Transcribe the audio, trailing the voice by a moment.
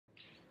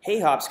Hey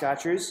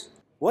Hopscotchers!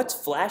 What's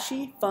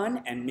flashy,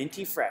 fun, and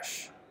minty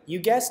fresh? You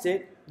guessed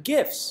it,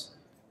 GIFs.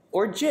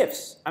 Or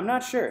GIFs, I'm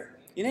not sure.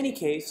 In any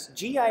case,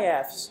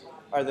 GIFs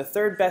are the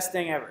third best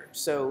thing ever,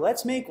 so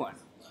let's make one.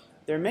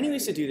 There are many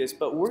ways to do this,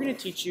 but we're going to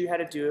teach you how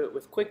to do it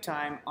with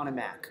QuickTime on a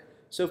Mac.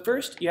 So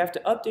first, you have to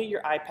update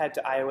your iPad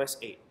to iOS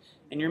 8,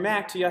 and your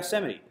Mac to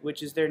Yosemite,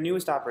 which is their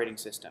newest operating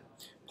system.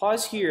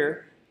 Pause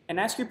here and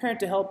ask your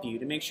parent to help you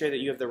to make sure that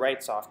you have the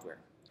right software.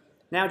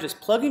 Now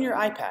just plug in your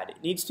iPad.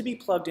 It needs to be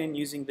plugged in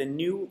using the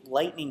new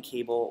lightning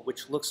cable,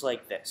 which looks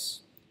like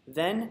this.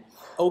 Then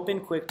open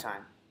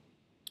QuickTime.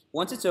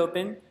 Once it's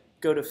open,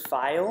 go to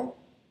File,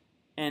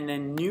 and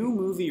then New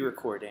Movie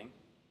Recording,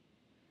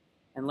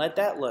 and let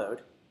that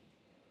load.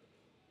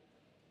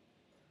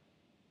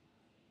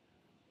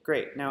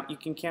 Great, now you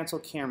can cancel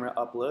camera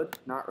upload,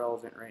 not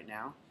relevant right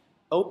now.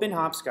 Open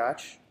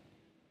Hopscotch,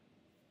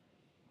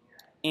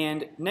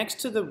 and next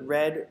to the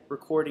red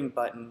recording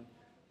button,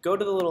 go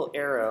to the little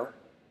arrow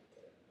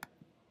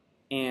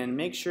and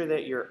make sure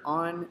that you're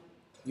on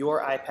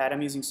your iPad.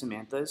 I'm using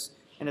Samantha's,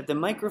 and that the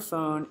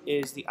microphone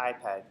is the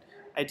iPad.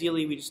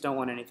 Ideally, we just don't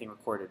want anything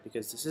recorded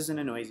because this isn't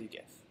a noisy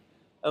GIF.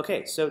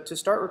 Okay, so to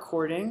start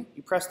recording,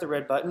 you press the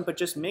red button, but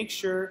just make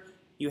sure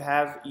you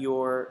have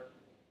your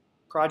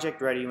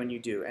project ready when you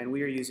do, and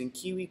we are using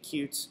Kiwi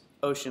Cute's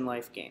Ocean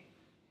Life game.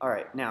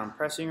 Alright, now I'm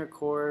pressing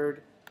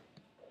record,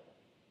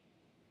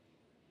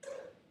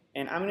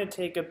 and I'm going to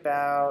take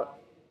about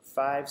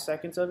 5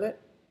 seconds of it,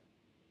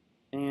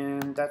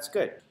 and that's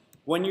good.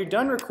 When you're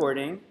done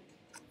recording,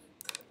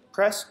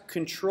 press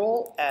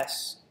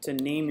Control-S to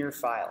name your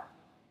file.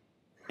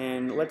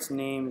 And let's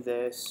name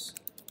this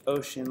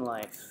Ocean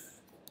Life.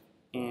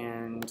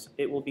 And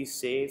it will be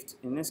saved,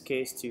 in this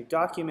case, to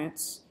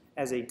Documents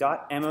as a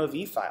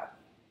 .mov file.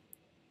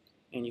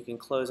 And you can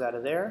close out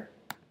of there.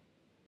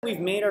 We've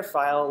made our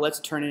file, let's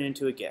turn it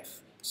into a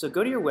GIF. So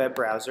go to your web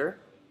browser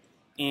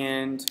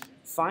and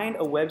find a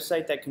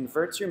website that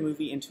converts your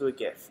movie into a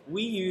GIF.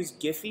 We use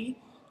Giphy,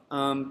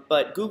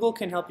 but Google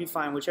can help you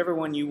find whichever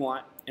one you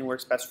want and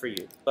works best for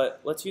you. But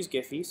let's use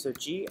Giphy, so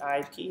giphy.com.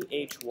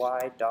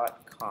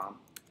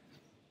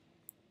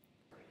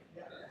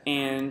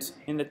 And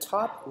in the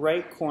top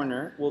right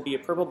corner will be a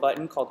purple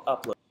button called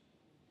Upload.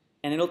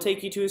 And it'll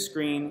take you to a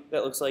screen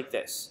that looks like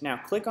this. Now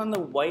click on the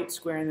white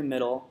square in the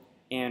middle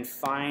and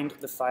find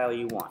the file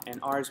you want. And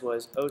ours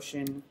was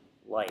Ocean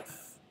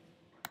Life.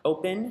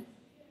 Open.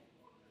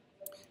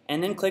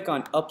 And then click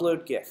on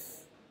Upload GIF.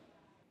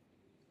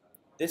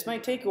 This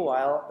might take a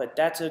while, but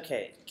that's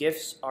okay.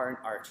 GIFs are an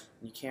art.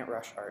 You can't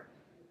rush art.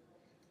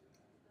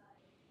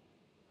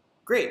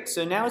 Great,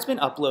 so now it's been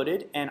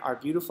uploaded and our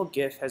beautiful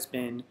GIF has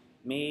been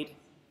made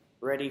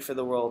ready for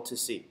the world to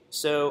see.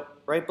 So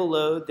right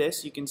below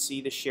this you can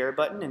see the share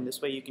button, and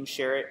this way you can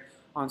share it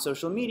on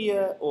social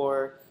media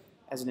or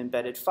as an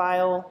embedded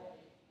file.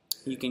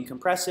 You can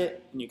compress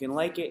it and you can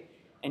like it,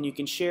 and you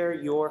can share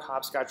your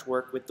hopscotch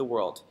work with the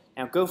world.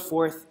 Now go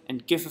forth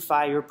and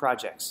GIFify your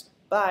projects.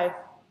 Bye!